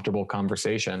uncomfortable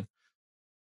conversation.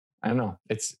 I don't know.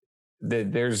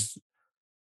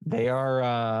 They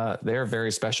are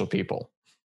very special people.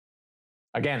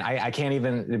 again, I can't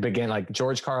even begin. Like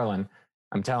George Carlin,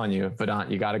 I'm telling you, Vedant,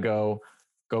 you got to go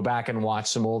back and watch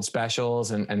some old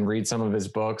specials and read some of his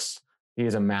books. He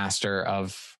is a master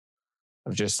of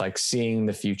just like seeing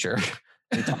the future.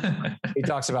 He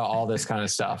talks about all this kind of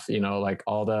stuff, like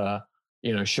all the,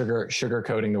 sugar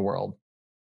coating the world.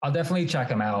 I'll definitely check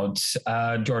him out,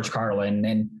 George Carlin.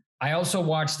 And I also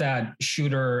watched that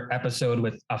Shooter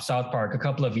episode of South Park a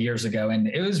couple of years ago, and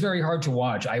it was very hard to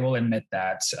watch. I will admit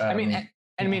that. I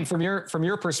mean, from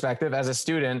your perspective as a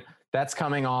student, that's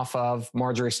coming off of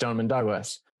Marjorie Stoneman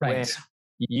Douglas. Right. When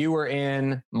you were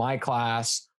in my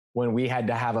class when we had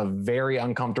to have a very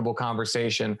uncomfortable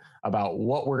conversation about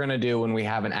what we're going to do when we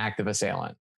have an active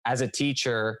assailant. As a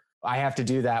teacher, I have to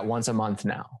do that once a month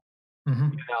now.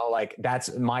 Mm-hmm. Like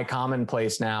that's my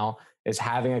commonplace now, is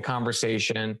having a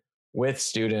conversation with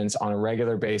students on a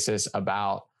regular basis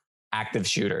about active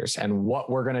shooters and what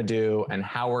we're going to do and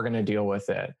how we're going to deal with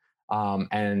it.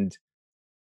 And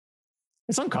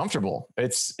it's uncomfortable.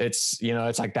 It's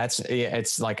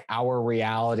like our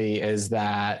reality is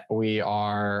that we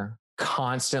are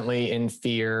constantly in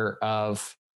fear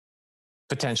of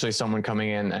potentially someone coming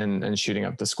in and shooting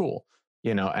up the school,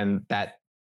 and that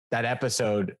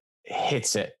episode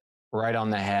hits it right on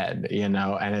the head,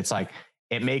 and it's like,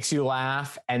 it makes you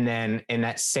laugh. And then in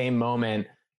that same moment,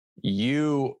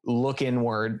 you look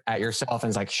inward at yourself and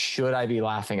it's like, should I be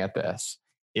laughing at this?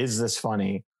 Is this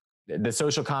funny? The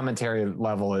social commentary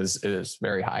level is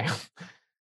very high.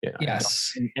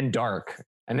 Yes. And dark.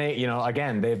 And they,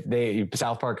 again, they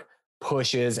South Park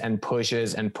pushes and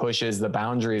pushes and pushes the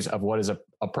boundaries of what is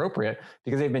appropriate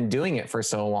because they've been doing it for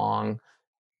so long.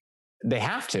 They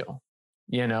have to,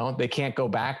 they can't go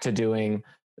back to doing,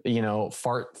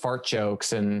 fart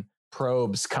jokes and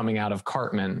probes coming out of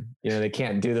Cartman. They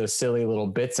can't do those silly little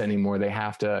bits anymore. They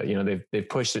have to, they've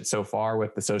pushed it so far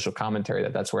with the social commentary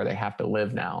that's where they have to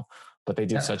live now, but they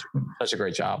do such a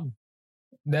great job.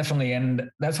 Definitely.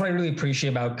 And that's what I really appreciate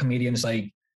about comedians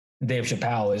like Dave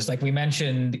Chappelle is, like we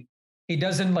mentioned, he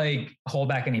doesn't like hold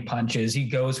back any punches. He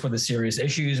goes for the serious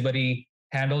issues, but he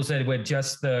handles it with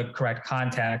just the correct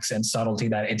context and subtlety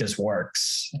that it just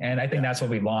works. And I think that's what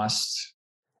we lost.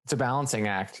 It's a balancing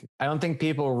act. I don't think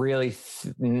people really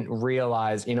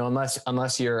realize,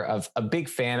 unless you're a big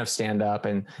fan of stand-up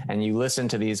and you listen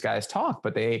to these guys talk,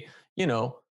 but they,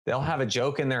 they'll have a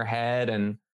joke in their head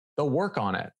and they'll work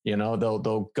on it.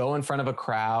 They'll go in front of a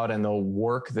crowd and they'll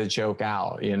work the joke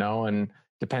out, and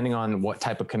depending on what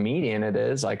type of comedian it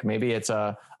is, like maybe it's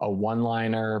a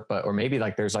one-liner, or maybe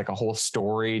like there's like a whole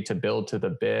story to build to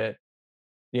the bit.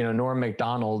 Norm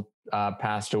Macdonald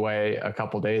passed away a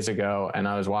couple days ago, and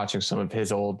I was watching some of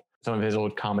his old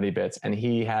comedy bits, and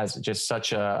he has just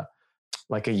such a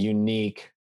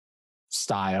unique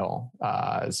style.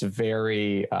 It's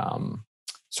very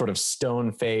sort of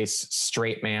stone face,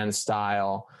 straight man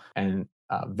style, and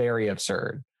very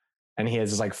absurd. And he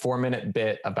has this like 4-minute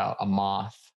bit about a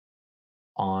moth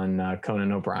on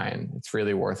Conan O'Brien. It's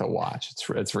really worth a watch.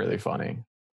 It's really funny.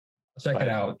 Check it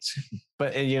out.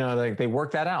 But like they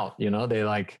work that out.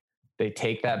 They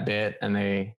take that bit and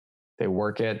they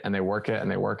work it and they work it and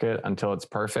they work it until it's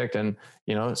perfect. And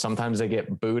sometimes they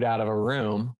get booed out of a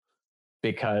room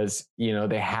because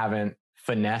they haven't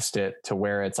finessed it to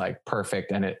where it's like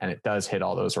perfect and it does hit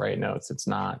all those right notes.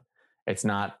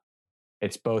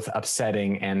 It's both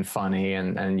upsetting and funny,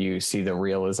 and you see the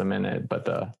realism in it, but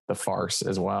the farce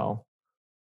as well.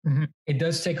 Mm-hmm. It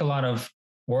does take a lot of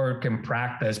work and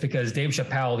practice because Dave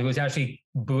Chappelle, he was actually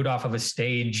booed off of a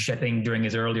stage, I think, during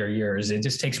his earlier years. It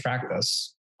just takes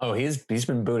practice. Oh, he's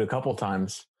been booed a couple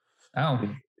times. Oh,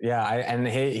 yeah. And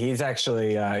he's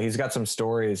actually, he's got some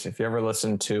stories. If you ever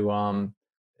listen to, I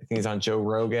think he's on Joe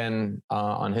Rogan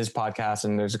on his podcast,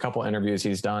 and there's a couple interviews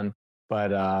he's done,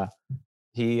 but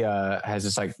he has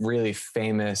this like really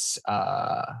famous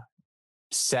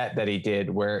set that he did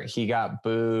where he got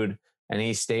booed and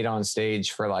he stayed on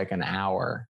stage for like an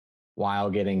hour while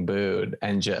getting booed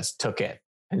and just took it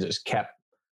and just kept,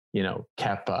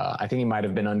 I think he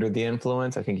might've been under the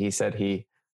influence. I think he said he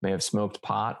may have smoked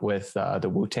pot with the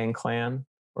Wu-Tang Clan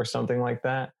or something like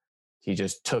that. He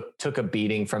just took a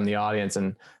beating from the audience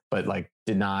but like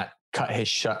did not cut his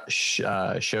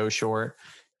show short.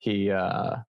 He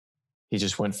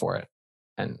just went for it.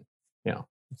 And, it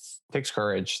takes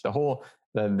courage.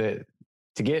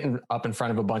 To get up in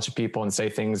front of a bunch of people and say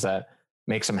things that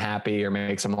makes them happy or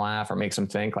makes them laugh or makes them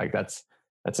think, like that's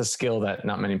a skill that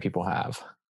not many people have.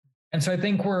 And so I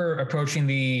think we're approaching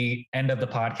the end of the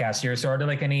podcast here. So are there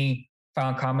like any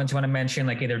final comments you want to mention,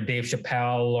 like either Dave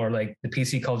Chappelle or like the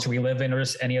PC culture we live in, or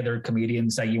just any other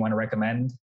comedians that you want to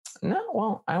recommend? No,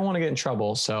 well, I don't want to get in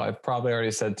trouble, so I've probably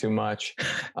already said too much.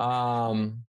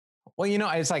 Well,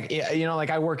 it's like, like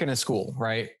I work in a school,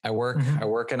 right? I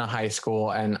work in a high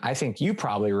school, and I think you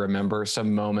probably remember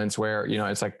some moments where,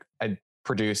 it's like I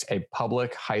produce a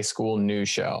public high school news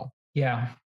show. Yeah.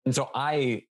 And so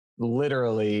I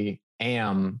literally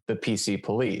am the PC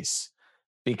police,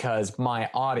 because my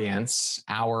audience,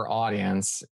 our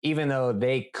audience, even though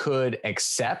they could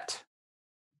accept,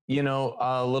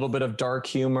 a little bit of dark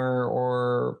humor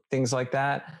or things like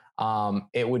that,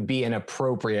 it would be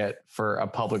inappropriate for a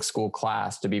public school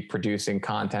class to be producing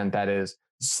content that is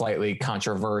slightly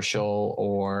controversial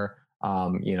or,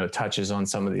 touches on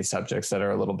some of these subjects that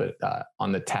are a little bit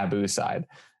on the taboo side.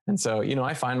 And so,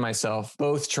 I find myself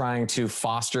both trying to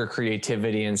foster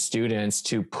creativity in students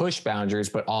to push boundaries,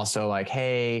 but also like,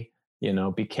 hey,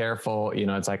 be careful.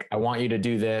 It's like, I want you to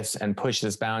do this and push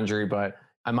this boundary, but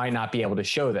I might not be able to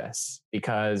show this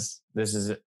because this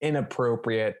is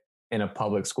inappropriate in a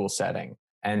public school setting.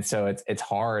 And so it's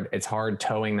hard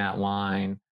towing that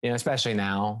line, especially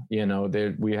now,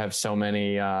 we have so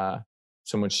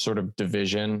much sort of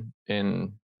division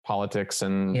in politics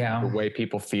and the way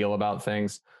people feel about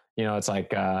things. It's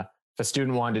like, if a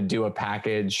student wanted to do a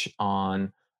package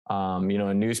on, a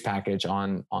news package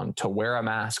on to wear a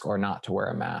mask or not to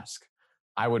wear a mask,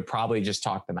 I would probably just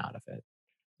talk them out of it.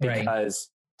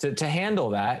 Because to handle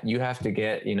that, you have to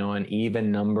get, an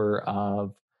even number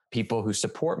of people who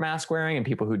support mask wearing and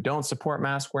people who don't support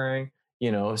mask wearing,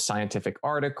 scientific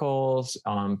articles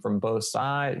from both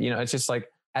sides. It's just like,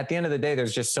 at the end of the day,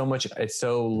 there's just so much, it's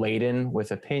so laden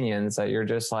with opinions that you're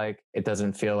just like, it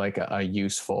doesn't feel like a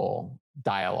useful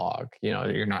dialogue.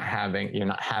 You're not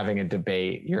having a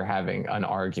debate, you're having an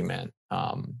argument.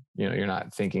 You're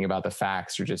not thinking about the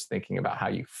facts, you're just thinking about how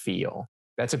you feel.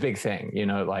 That's a big thing,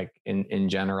 like in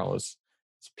general is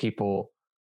people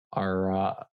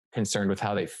are concerned with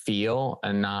how they feel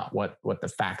and not what the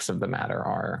facts of the matter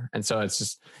are. And so it's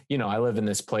just, I live in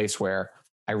this place where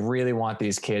I really want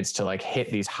these kids to like hit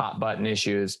these hot button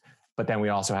issues, but then we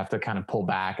also have to kind of pull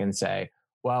back and say,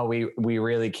 well, we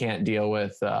really can't deal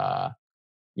with,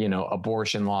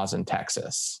 abortion laws in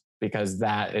Texas, because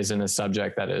that isn't a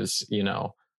subject that is,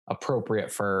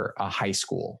 appropriate for a high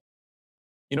school.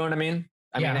 You know what I mean?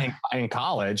 I mean, in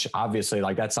college, obviously,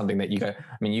 like that's something that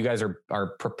you guys are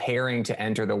preparing to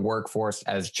enter the workforce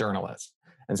as journalists.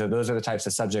 And so those are the types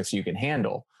of subjects you can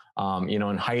handle.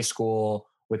 In high school,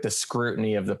 with the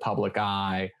scrutiny of the public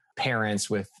eye, parents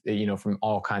with, from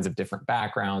all kinds of different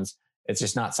backgrounds, it's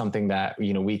just not something that,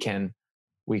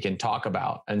 we can talk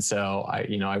about. And so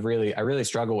I really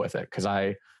struggle with it, because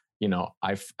I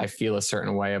feel a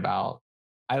certain way about,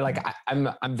 I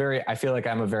feel like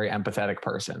I'm a very empathetic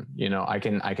person.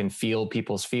 I can feel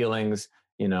people's feelings.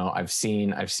 I've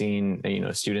seen,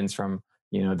 students from,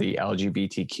 the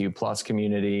LGBTQ plus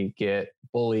community get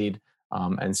bullied.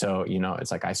 And so,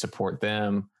 it's like, I support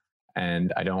them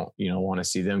and I don't, want to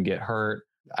see them get hurt.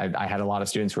 I had a lot of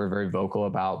students who were very vocal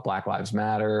about Black Lives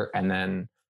Matter. And then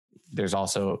there's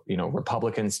also,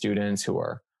 Republican students who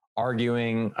are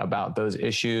arguing about those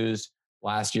issues.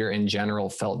 Last year in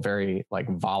general felt very like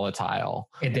volatile.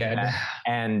 It did.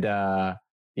 And,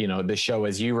 the show,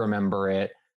 as you remember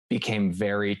it, became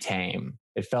very tame.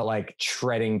 It felt like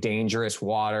treading dangerous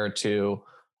water to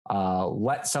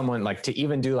let someone like to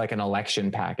even do like an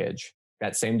election package,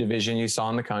 that same division you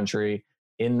saw in the country,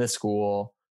 in the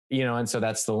school, and so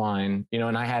that's the line,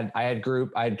 and I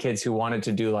had kids who wanted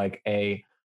to do like a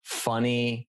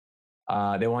funny,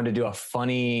 they wanted to do a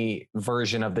funny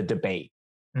version of the debate.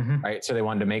 Mm-hmm. Right. So they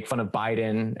wanted to make fun of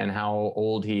Biden and how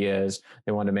old he is.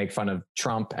 They wanted to make fun of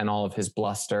Trump and all of his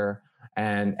bluster.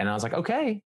 And I was like,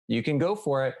 okay, you can go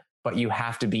for it, but you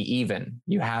have to be even.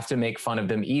 You have to make fun of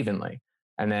them evenly.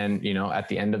 And then, at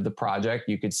the end of the project,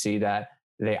 you could see that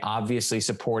they obviously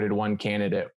supported one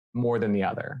candidate more than the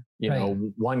other.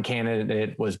 One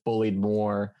candidate was bullied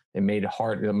more. They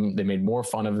made more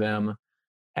fun of them.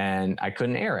 And I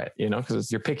couldn't air it,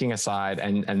 because you're picking a side,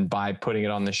 and by putting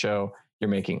it on the show, you're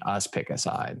making us pick a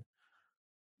side.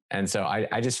 And so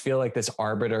I just feel like this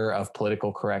arbiter of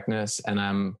political correctness, and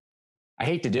I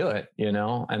hate to do it,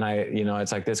 and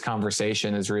it's like this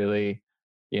conversation is really,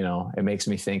 it makes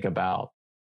me think about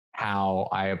how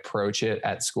I approach it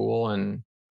at school and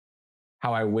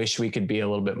how I wish we could be a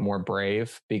little bit more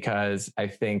brave, because I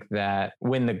think that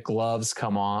when the gloves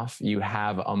come off, you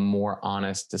have a more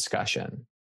honest discussion.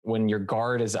 When your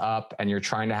guard is up and you're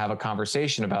trying to have a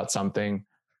conversation about something,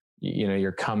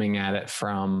 you're coming at it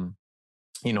from,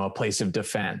 a place of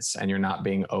defense, and you're not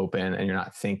being open, and you're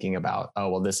not thinking about, oh,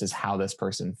 well, this is how this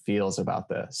person feels about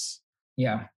this.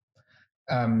 Yeah.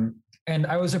 And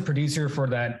I was a producer for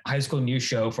that high school news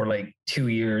show for like 2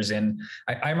 years. And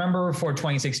I remember for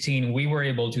 2016, we were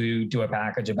able to do a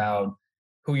package about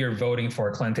who you're voting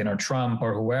for, Clinton or Trump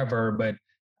or whoever. But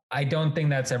I don't think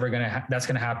that's ever that's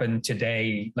going to happen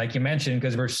today, like you mentioned,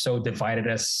 because we're so divided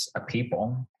as a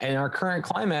people. In our current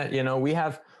climate,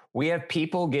 we have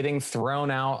people getting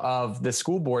thrown out of the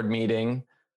school board meeting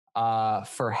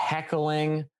for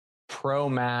heckling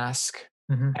pro-mask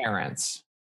parents.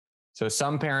 So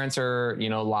some parents are,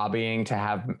 lobbying to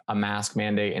have a mask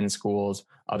mandate in schools.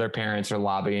 Other parents are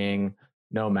lobbying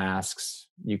no masks.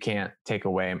 You can't take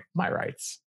away my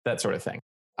rights, that sort of thing.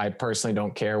 I personally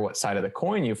don't care what side of the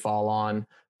coin you fall on,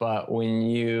 but when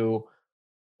you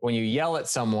yell at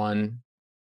someone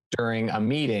during a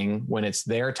meeting when it's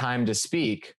their time to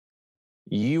speak,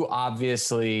 you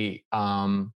obviously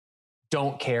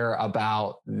don't care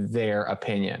about their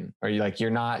opinion, or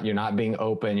you're not being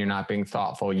open, you're not being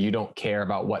thoughtful, you don't care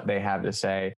about what they have to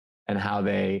say and how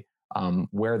they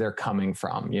where they're coming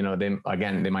from.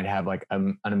 They might have like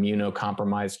an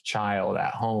immunocompromised child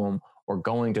at home or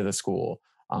going to the school.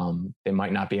 They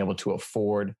might not be able to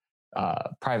afford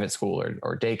private school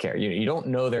or daycare. You don't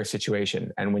know their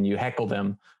situation, and when you heckle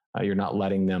them, you're not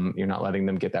letting them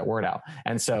get that word out.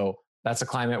 And so that's a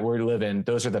climate we live in.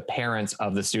 Those are the parents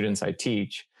of the students I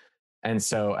teach, and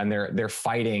they're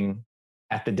fighting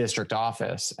at the district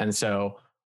office. And so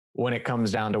when it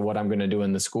comes down to what I'm going to do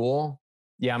in the school,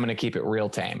 I'm going to keep it real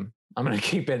tame. I'm going to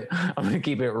keep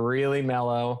it really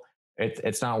mellow.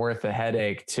 It's not worth the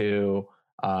headache to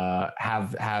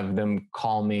have them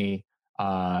call me,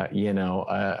 a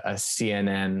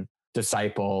CNN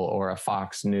disciple or a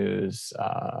Fox News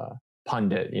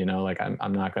pundit.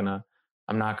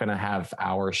 I'm not gonna have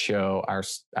our show,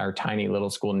 our tiny little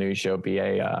school news show, be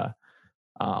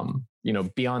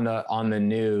be on the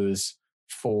news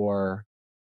for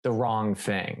the wrong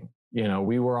thing.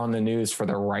 We were on the news for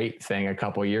the right thing a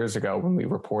couple of years ago when we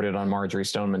reported on Marjory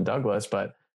Stoneman Douglas,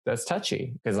 but that's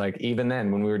touchy because even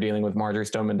then when we were dealing with Marjory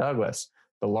Stoneman Douglas,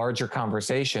 the larger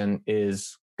conversation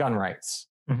is gun rights.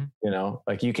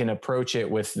 You can approach it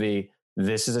with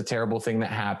this is a terrible thing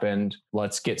that happened.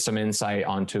 Let's get some insight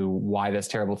onto why this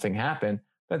terrible thing happened.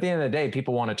 But at the end of the day,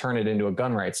 people want to turn it into a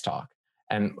gun rights talk.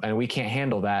 And we can't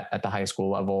handle that at the high school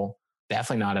level,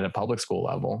 definitely not at a public school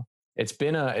level. It's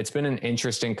been an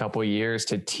interesting couple of years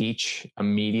to teach a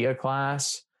media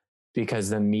class because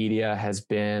the media has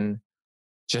been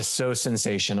just so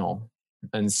sensational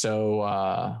and so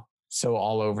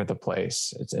all over the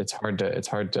place. It's hard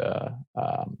to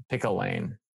pick a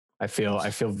lane. I feel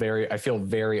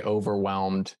very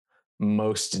overwhelmed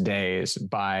most days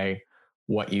by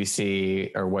what you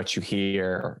see or what you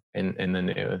hear in the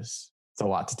news. It's a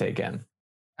lot to take in.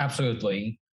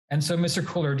 Absolutely. And so, Mr.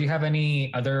 Cooler, do you have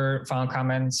any other final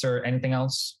comments or anything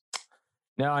else?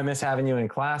 No, I miss having you in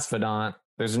class, Vedant.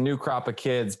 There's a new crop of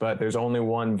kids, but there's only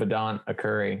one Vedant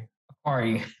Akuri.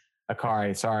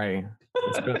 Akari, sorry.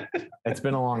 It's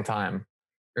been a long time.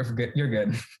 You're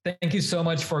good. Thank you so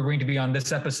much for agreeing to be on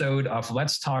this episode of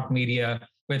Let's Talk Media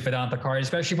with Vedant Akari,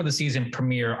 especially for the season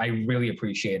premiere. I really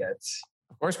appreciate it.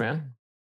 Of course, man.